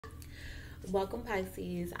Welcome,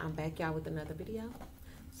 Pisces. I'm back, y'all, with another video.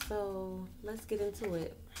 So let's get into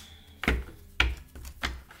it.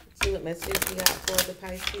 See what messages we got for the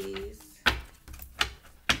Pisces.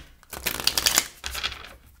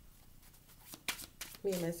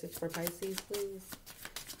 Give me a message for Pisces, please.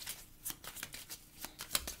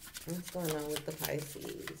 What's going on with the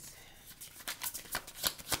Pisces?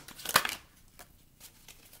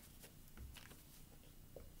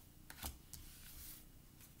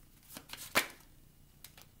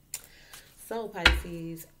 So,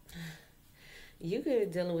 Pisces, you could be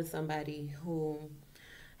dealing with somebody who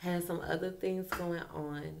has some other things going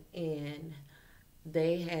on and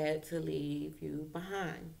they had to leave you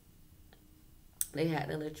behind. They had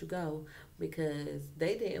to let you go because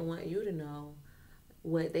they didn't want you to know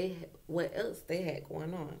what else they had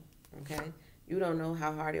going on. Okay? You don't know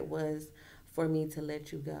how hard it was for me to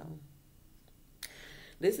let you go.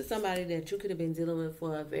 This is somebody that you could have been dealing with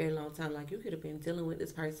for a very long time. Like you could have been dealing with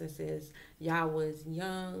this person since y'all was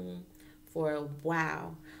young for a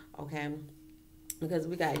while. Okay? Because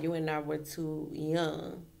we got you and I were too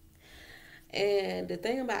young. And the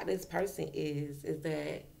thing about this person is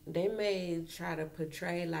that they may try to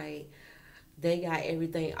portray like they got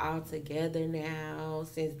everything all together now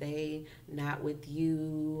since they not with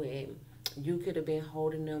you and you could have been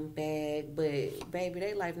holding them back, but baby,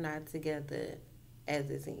 they life not together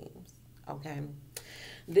as it seems. Okay.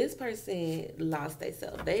 This person lost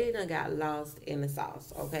themselves. They done got lost in the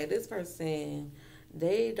sauce. Okay. This person,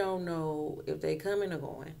 they don't know if they coming or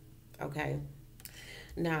going. Okay.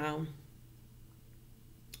 Now,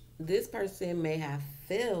 this person may have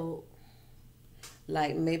felt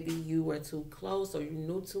like maybe you were too close or you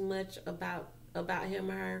knew too much about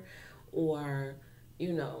him or her, or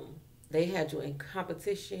you know they had you in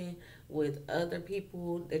competition with other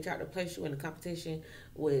people. They tried to place you in a competition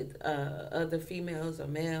with other females or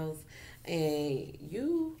males, and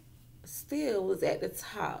you still was at the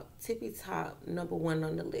top, tippy top, number one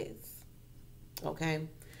on the list. Okay,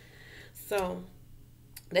 so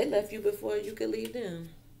they left you before you could leave them.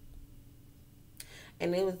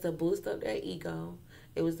 And it was to boost up their ego.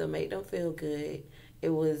 It was to make them feel good. It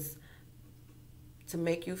was to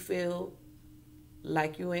make you feel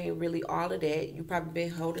like you ain't really all of that. You probably been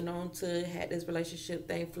holding on to, had this relationship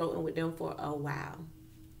thing floating with them for a while.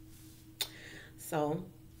 So,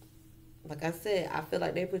 like I said, I feel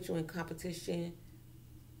like they put you in competition.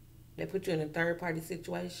 They put you in a third party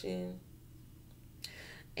situation.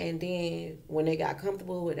 And then when they got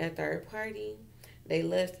comfortable with that third party, they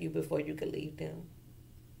left you before you could leave them.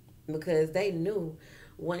 Because they knew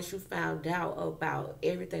once you found out about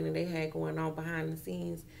everything that they had going on behind the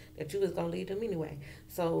scenes that you was gonna leave them anyway.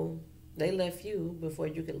 So they left you before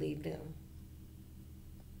you could leave them.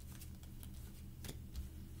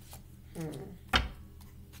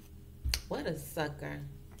 What a sucker.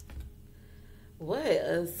 What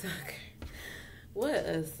a sucker. What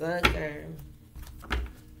a sucker.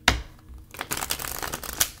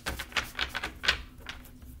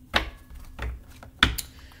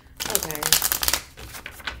 Okay.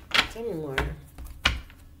 Tell me more.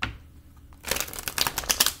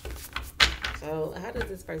 So, how does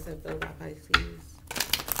this person feel about Pisces?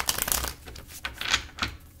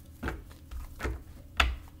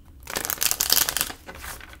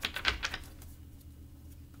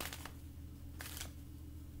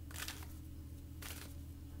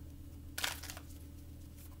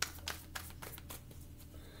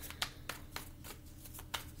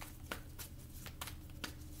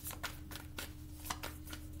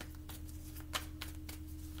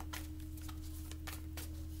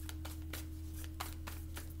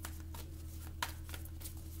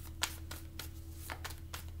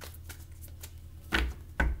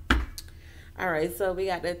 All right, so we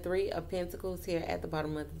got the Three of Pentacles here at the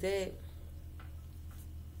bottom of the deck,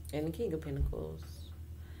 and the King of Pentacles.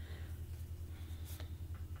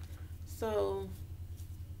 So,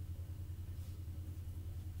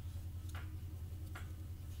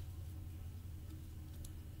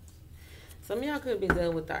 some of y'all could be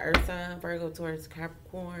dealing with the Earth sign, Virgo, Taurus,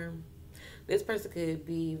 Capricorn. This person could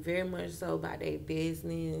be very much so about their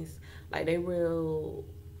business, like they real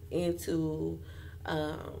into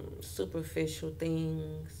superficial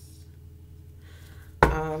things.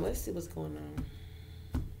 Let's see what's going on.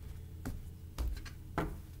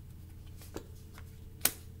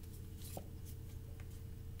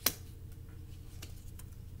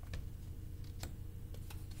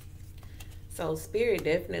 So Spirit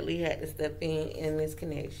definitely had to step in this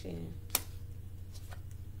connection.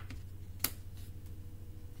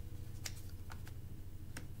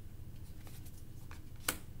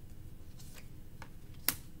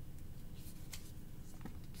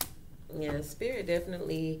 Yeah, spirit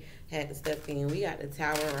definitely had to step in. We got the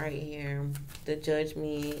tower right here, the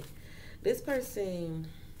judgment. This person,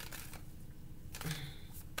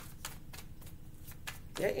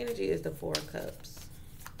 their energy is the Four of Cups.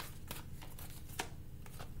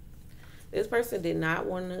 This person did not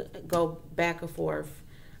want to go back and forth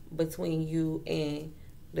between you and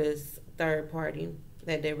this third party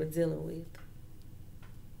that they were dealing with.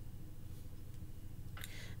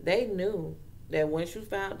 They knew that once you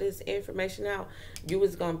found this information out, you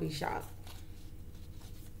was gonna be shocked.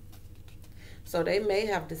 So they may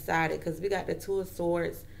have decided, because we got the Two of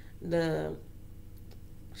Swords, the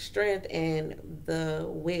strength, and the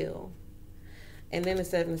will, and then the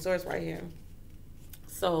Seven of Swords right here.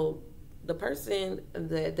 So the person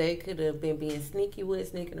that they could have been being sneaky with,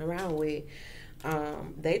 sneaking around with,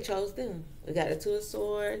 they chose them. We got the Two of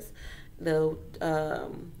Swords, the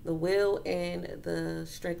will, and the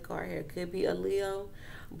strength card here. Could be a Leo,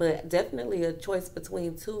 but definitely a choice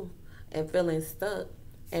between two and feeling stuck,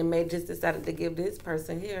 and may just decided to give this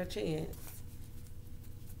person here a chance.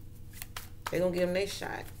 They're gonna give them their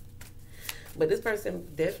shot. But this person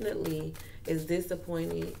definitely is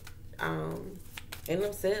disappointed in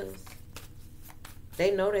themselves.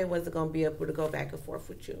 They know they wasn't gonna be able to go back and forth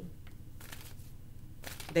with you.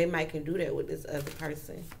 They might can do that with this other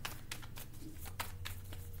person.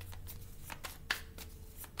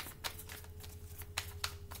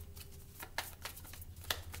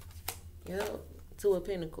 Yep, Two of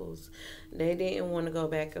Pentacles. They didn't want to go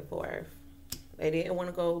back and forth. They didn't want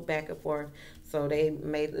to go back and forth, so they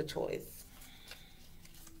made a choice.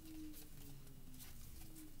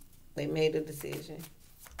 They made a decision.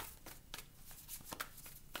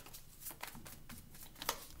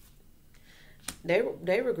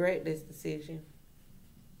 They regret this decision.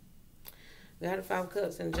 They had the Five of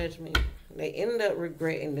Cups and Judgment. They ended up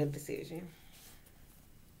regretting the decision.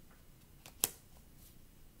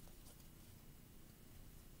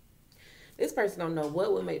 This person don't know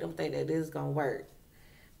what would make them think that this is gonna work.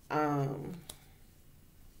 Ooh,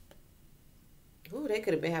 they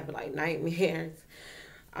could have been having like nightmares.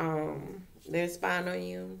 They're spying on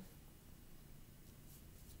you.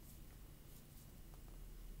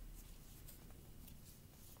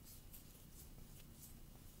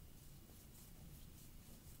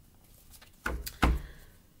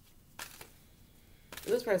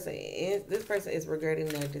 This person is regretting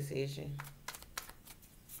their decision.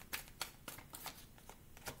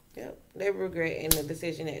 Yep, they're regretting the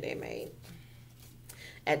decision that they made.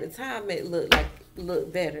 At the time, it looked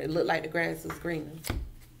better. It looked like the grass was greener.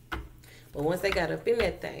 But once they got up in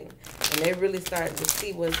that thing and they really started to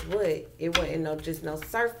see what's what, it wasn't just no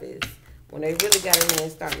surface. When they really got in there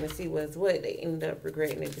and starting to see what's what, they ended up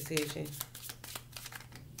regretting their decision.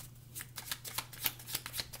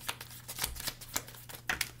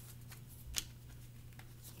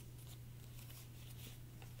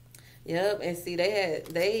 Yep, and see,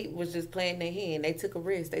 they was just playing their hand. They took a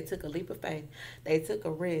risk. They took a leap of faith. They took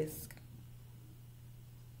a risk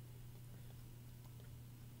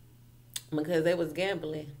because they was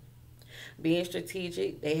gambling, being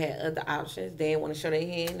strategic. They had other options. They didn't want to show their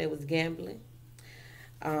hand. They was gambling.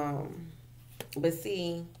 But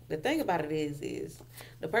see, the thing about it is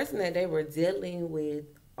the person that they were dealing with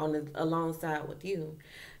alongside with you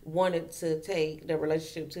wanted to take the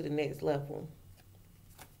relationship to the next level.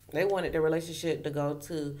 They wanted the relationship to go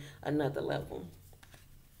to another level.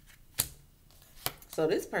 So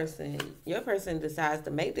this person, your person, decides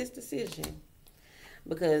to make this decision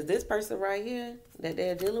because this person right here that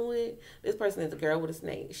they're dealing with, this person is a girl with a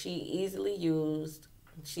snake. She easily used.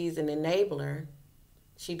 She's an enabler.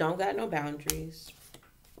 She don't got no boundaries.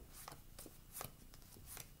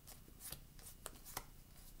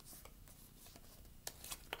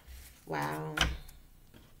 Wow.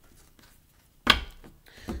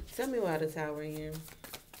 Tell me why the Tower here.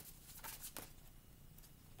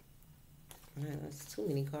 Man, there's too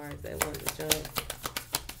many cards that want to jump.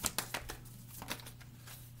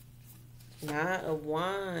 Nine of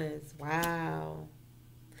Wands. Wow.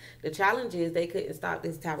 The challenge is they couldn't stop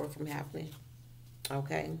this Tower from happening.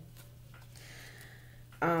 Okay.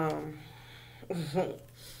 That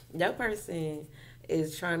person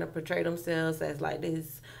is trying to portray themselves as like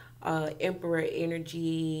this emperor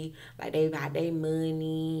energy, like they got their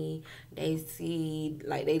money, they see,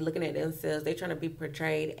 like they looking at themselves, they trying to be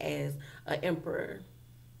portrayed as an emperor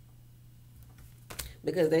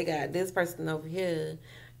because they got this person over here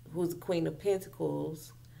who's the Queen of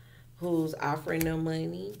Pentacles, who's offering them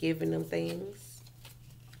money, giving them things.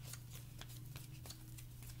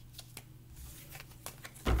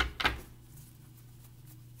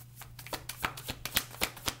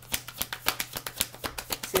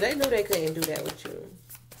 See, They knew they couldn't do that with you.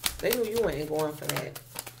 They knew you weren't going for that.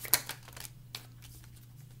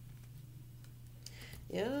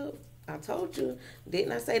 Yep. I told you.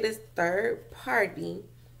 Didn't I say this third party,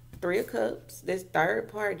 Three of Cups, this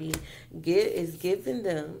third party is giving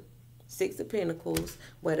them Six of Pentacles,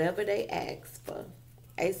 whatever they ask for.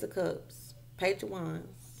 Ace of Cups, Page of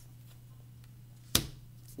Wands.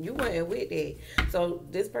 You weren't with it. So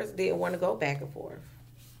this person didn't want to go back and forth.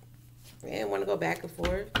 They didn't want to go back and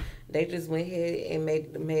forth. They just went ahead and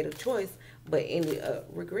made a choice, but ended up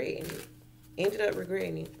regretting it. Ended up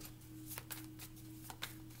regretting it.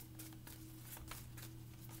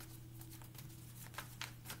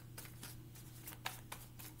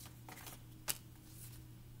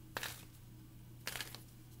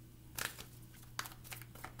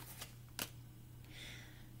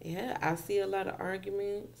 Yeah, I see a lot of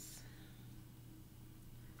arguments.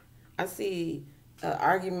 I see an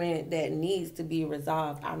argument that needs to be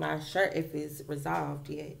resolved. I'm not sure if it's resolved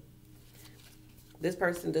yet. This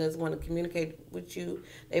person does want to communicate with you.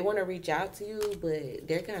 They want to reach out to you, but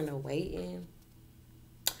they're kind of waiting.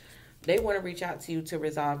 They want to reach out to you to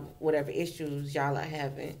resolve whatever issues y'all are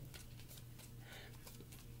having.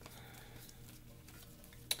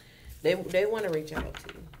 They want to reach out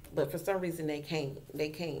to you, but for some reason they can't. They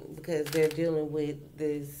can't because they're dealing with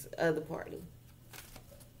this other party.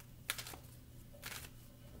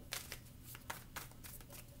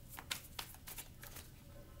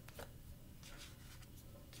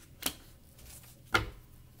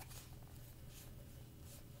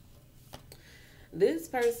 This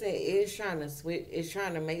person is trying to switch, is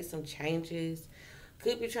trying to make some changes.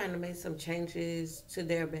 Could be trying to make some changes to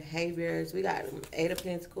their behaviors. We got Eight of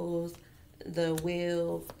Pentacles, the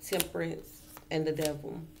Wheel, Temperance, and the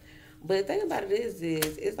Devil. But the thing about it is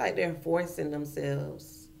it's like they're forcing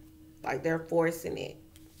themselves. Like they're forcing it.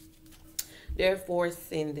 They're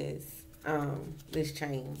forcing this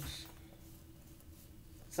change.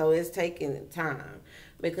 So it's taking time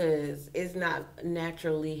because it's not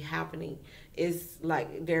naturally happening. It's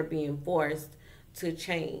like they're being forced to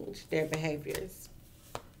change their behaviors.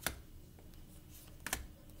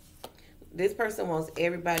 This person wants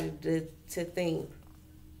everybody to think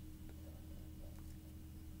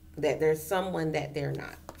that there's someone that they're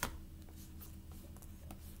not.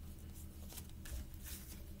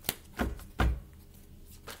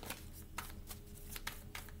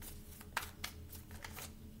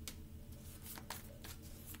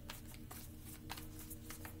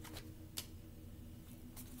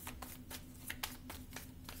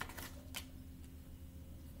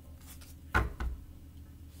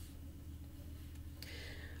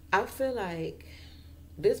 I feel like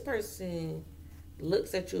this person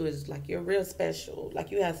looks at you as like you're real special,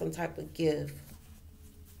 like you have some type of gift.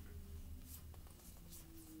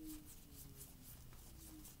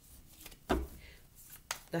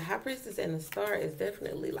 The High Priestess and the Star is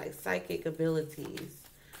definitely like psychic abilities,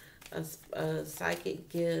 psychic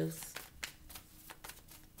gifts.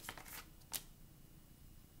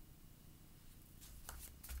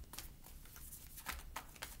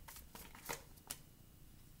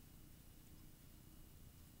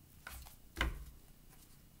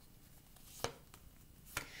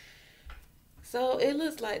 So it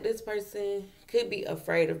looks like this person could be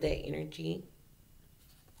afraid of that energy.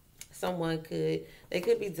 They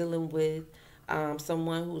could be dealing with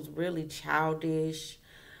someone who's really childish.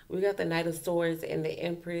 We got the Knight of Swords and the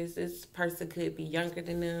Empress. This person could be younger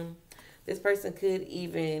than them. This person could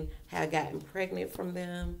even have gotten pregnant from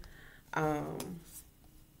them. Um,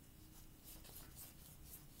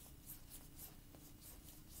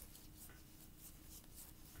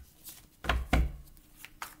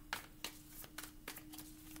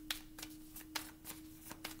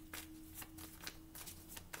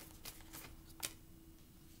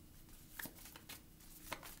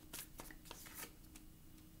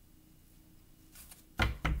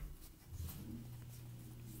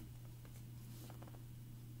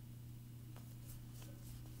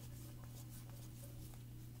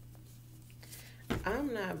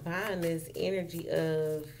 I'm not buying this energy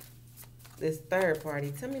of this third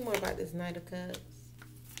party. Tell me more about this Knight of Cups.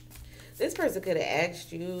 This person could have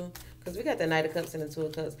asked you, because we got the Knight of Cups and the Two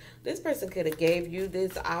of Cups. This person could have gave you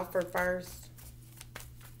this offer first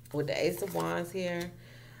with the Ace of Wands here.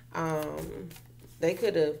 They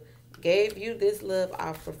could have gave you this love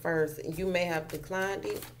offer first, and you may have declined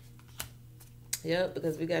it. Yep,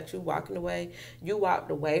 because we got you walking away. You walked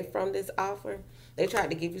away from this offer. They tried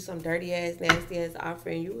to give you some dirty ass, nasty ass offer,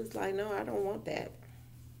 and you was like, no, I don't want that.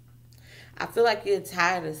 I feel like you're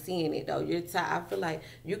tired of seeing it though. You're tired. I feel like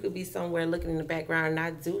you could be somewhere looking in the background, and I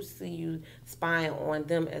do see you spying on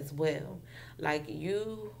them as well. Like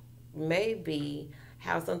you maybe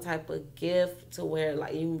have some type of gift to where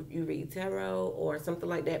like you read tarot or something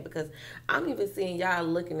like that, because I'm even seeing y'all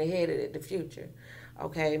looking ahead at the future.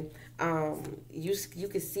 Okay, you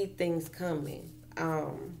can see things coming.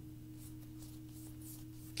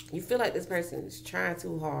 You feel like this person is trying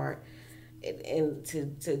too hard and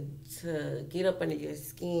to get up under your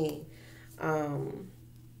skin. Um,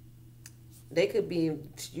 they could be,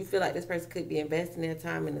 you feel like this person could be investing their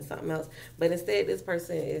time into something else, but instead this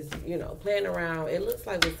person is, playing around. It looks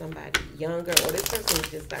like with somebody younger, or this person is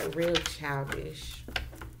just like real childish.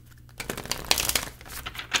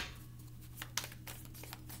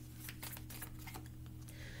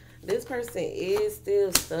 This person is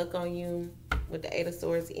still stuck on you with the Eight of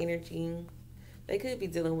Swords energy. They could be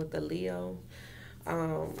dealing with the Leo.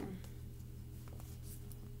 Um,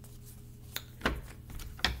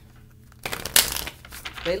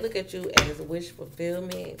 they look at you as wish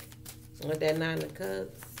fulfillment with that Nine of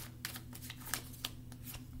Cups.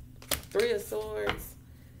 Three of Swords.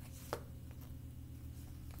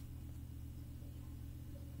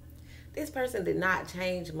 This person did not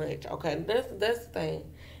change much. Okay, that's the thing.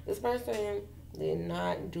 This person did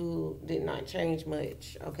not change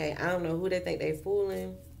much. Okay, I don't know who they think they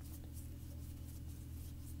fooling.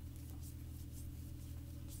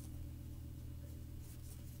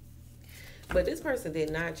 But this person did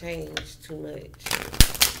not change too much.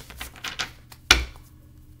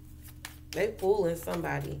 They fooling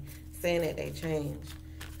somebody saying that they changed.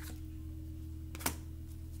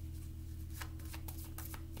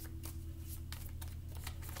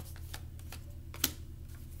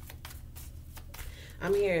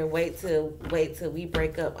 I'm here and wait till we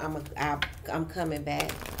break up. I'm coming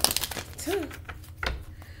back.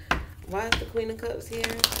 Why is the Queen of Cups here?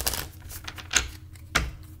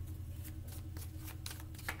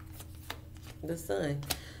 The Sun.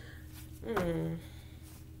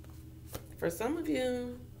 For some of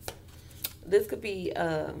you, this could be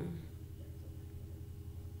a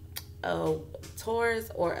Taurus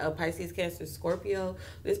or a Pisces, Cancer, Scorpio.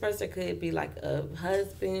 This person could be like a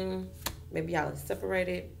husband. Maybe y'all are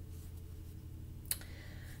separated.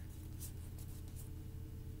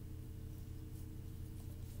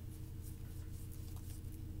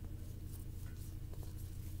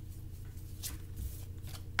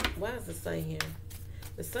 Why is the Sun here?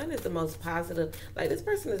 The Sun is the most positive. Like, this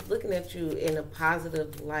person is looking at you in a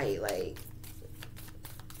positive light. Like,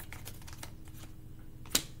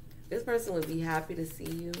 this person would be happy to see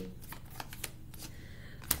you.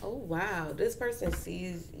 Oh, wow. This person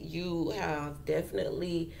sees you have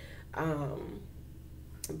definitely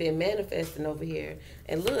been manifesting over here.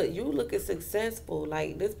 And look, you looking successful.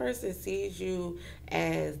 Like, this person sees you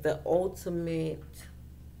as the ultimate,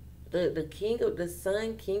 the king of the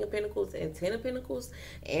Sun, King of Pentacles, and Ten of Pentacles,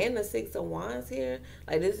 and the Six of Wands here.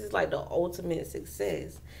 Like, this is like the ultimate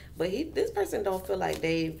success. But this person don't feel like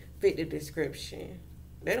they fit the description.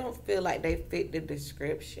 They don't feel like they fit the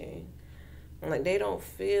description. Like, they don't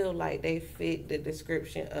feel like they fit the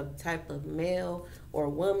description of type of male or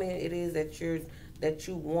woman it is that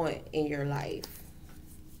you want in your life.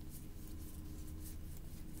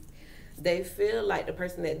 They feel like the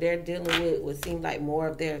person that they're dealing with would seem like more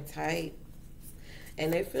of their type.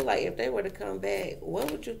 And they feel like if they were to come back,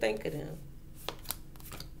 what would you think of them?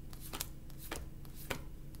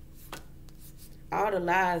 All the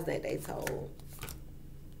lies that they told.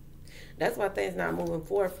 That's why things not moving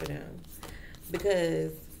forward for them.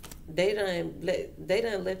 Because they done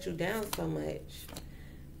let you down so much.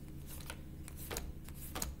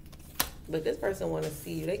 But this person want to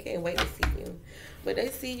see you. They can't wait to see you. But they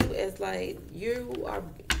see you as like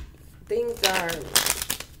things are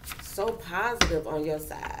so positive on your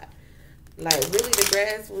side. Like, really,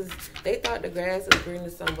 they thought the grass was greener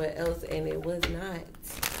somewhere else, and it was not.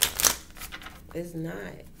 It's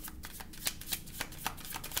not.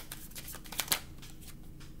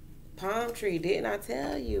 Palm tree, didn't I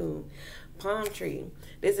tell you? Palm tree.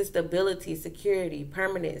 This is stability, security,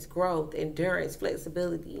 permanence, growth, endurance,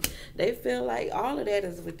 flexibility. They feel like all of that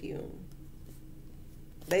is with you.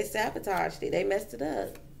 They sabotaged it. They messed it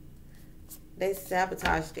up. They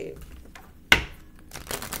sabotaged it.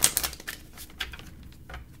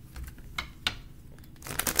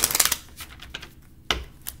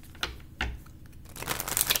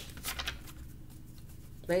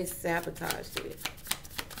 They sabotaged it.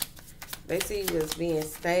 They see you as being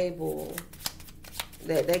stable,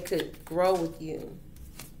 that they could grow with you.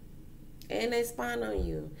 And they spying on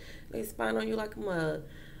you. They spying on you like a mug.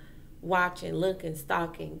 watching, looking,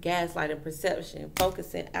 stalking, gaslighting, perception,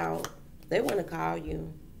 focusing out. They want to call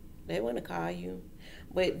you. They want to call you.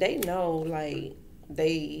 But they know, like,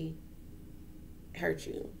 they hurt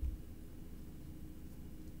you.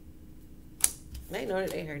 They know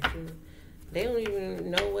that they hurt you. They don't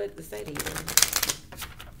even know what to say to you.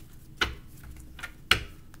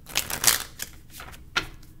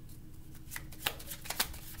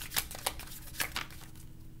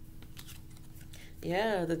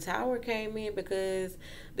 Yeah, the tower came in because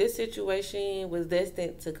this situation was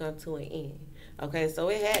destined to come to an end. Okay, so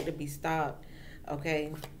it had to be stopped.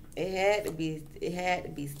 Okay, it had to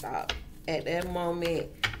be stopped. At that moment,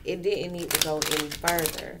 it didn't need to go any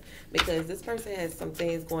further because this person has some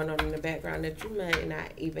things going on in the background that you might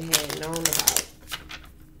not even have known about.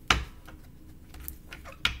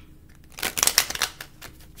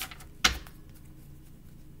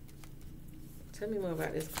 Tell me more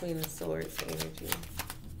about this Queen of Swords energy.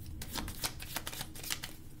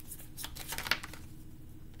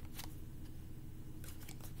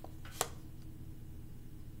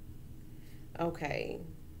 Okay.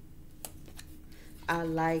 I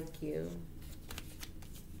like you.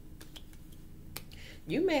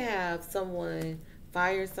 You may have someone,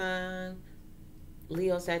 fire sign,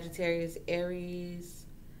 Leo, Sagittarius, Aries,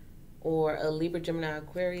 or a Libra, Gemini,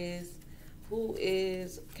 Aquarius, who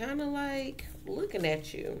is kind of like looking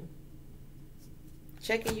at you,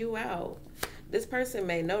 checking you out. This person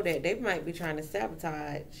may know that they might be trying to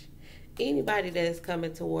sabotage anybody that's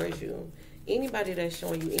coming towards you, anybody that's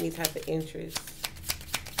showing you any type of interest,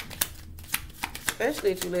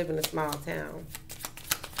 especially if you live in a small town.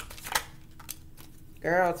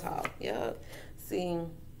 Girl talk, yep. See,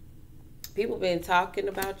 people been talking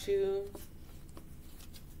about you,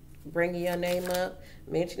 bringing your name up,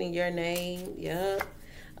 mentioning your name, yep,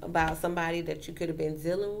 about somebody that you could have been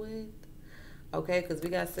dealing with. Okay, because we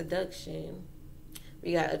got seduction.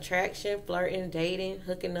 We got attraction, flirting, dating,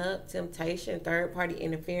 hooking up, temptation, third-party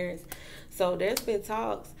interference. So there's been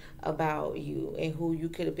talks about you and who you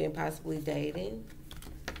could have been possibly dating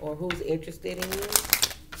or who's interested in you.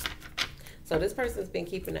 So this person's been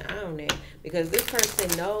keeping an eye on that because this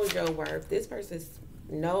person knows your worth. This person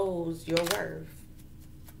knows your worth.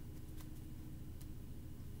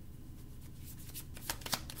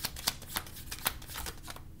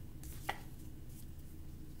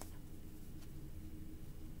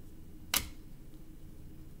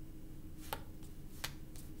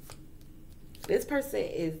 This person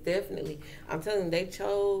is definitely, I'm telling you, they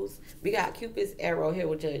chose, we got Cupid's arrow here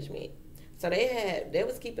with judgment. So they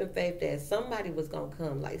was keeping faith that somebody was going to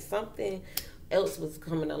come, like something else was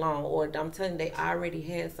coming along. Or I'm telling you, they already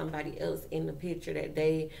had somebody else in the picture that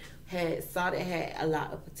they saw that had a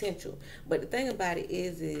lot of potential. But the thing about it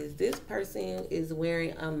is this person is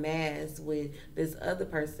wearing a mask with this other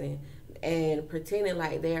person and pretending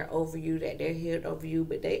like they're over you, that they're head over you,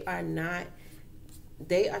 but they are not.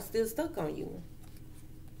 They are still stuck on you.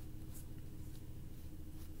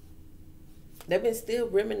 They've been still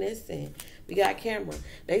reminiscing. We got camera.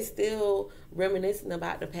 They still reminiscing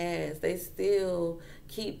about the past. They still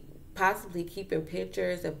possibly keeping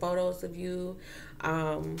pictures and photos of you.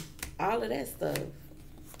 All of that stuff.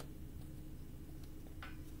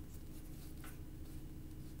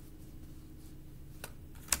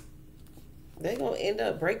 They're going to end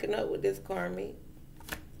up breaking up with this karmic.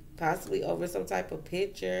 Possibly over some type of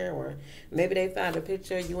picture, or maybe they found a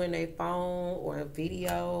picture of you in their phone or a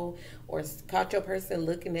video, or caught your person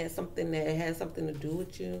looking at something that has something to do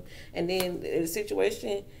with you, and then the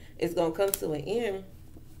situation is going to come to an end.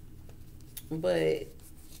 But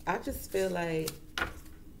I just feel like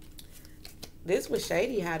this was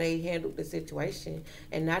shady how they handled the situation,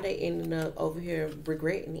 and now they ended up over here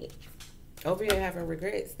regretting it, over here having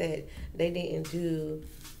regrets that they didn't do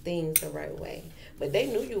things the right way. But they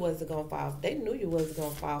knew you wasn't gonna fall. They knew you wasn't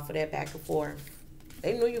gonna fall for that back and forth.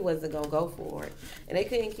 They knew you wasn't gonna go for it, and they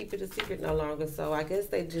couldn't keep it a secret no longer. So I guess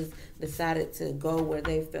they just decided to go where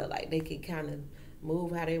they felt like they could kind of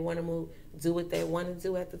move how they want to move, do what they want to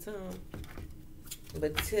do at the time.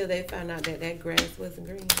 But till they found out that that grass wasn't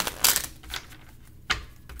green.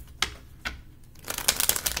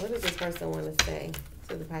 What does this person want to say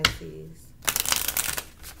to the Pisces?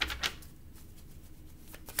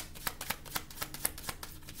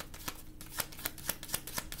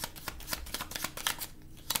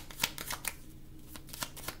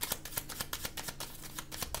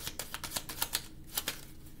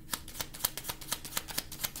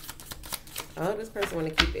 Oh, this person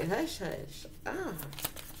want to keep it hush hush. Ah,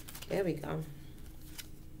 there we go.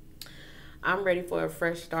 I'm ready for a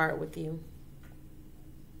fresh start with you.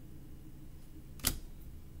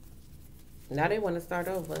 Now they want to start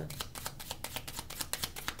over.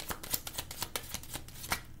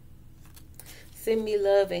 Send me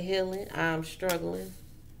love and healing. I'm struggling.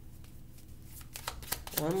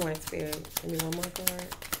 One more, Spirit. Give me one more card.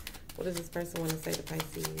 What does this person want to say to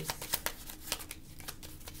Pisces?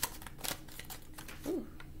 Ooh.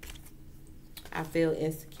 I feel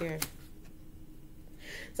insecure.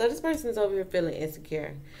 So this person is over here feeling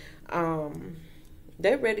insecure.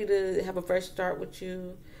 They're ready to have a fresh start with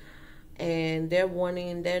you, and they're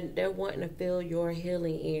wanting to feel your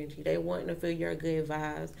healing energy. They wanting to feel your good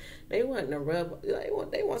vibes. They wanting to rub.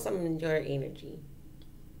 They want some of your energy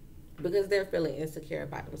because they're feeling insecure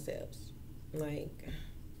about themselves. Like,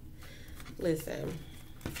 listen,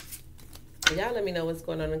 y'all let me know what's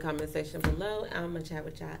going on in the comment section below. I'm gonna chat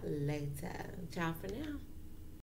with y'all later. Ciao for now.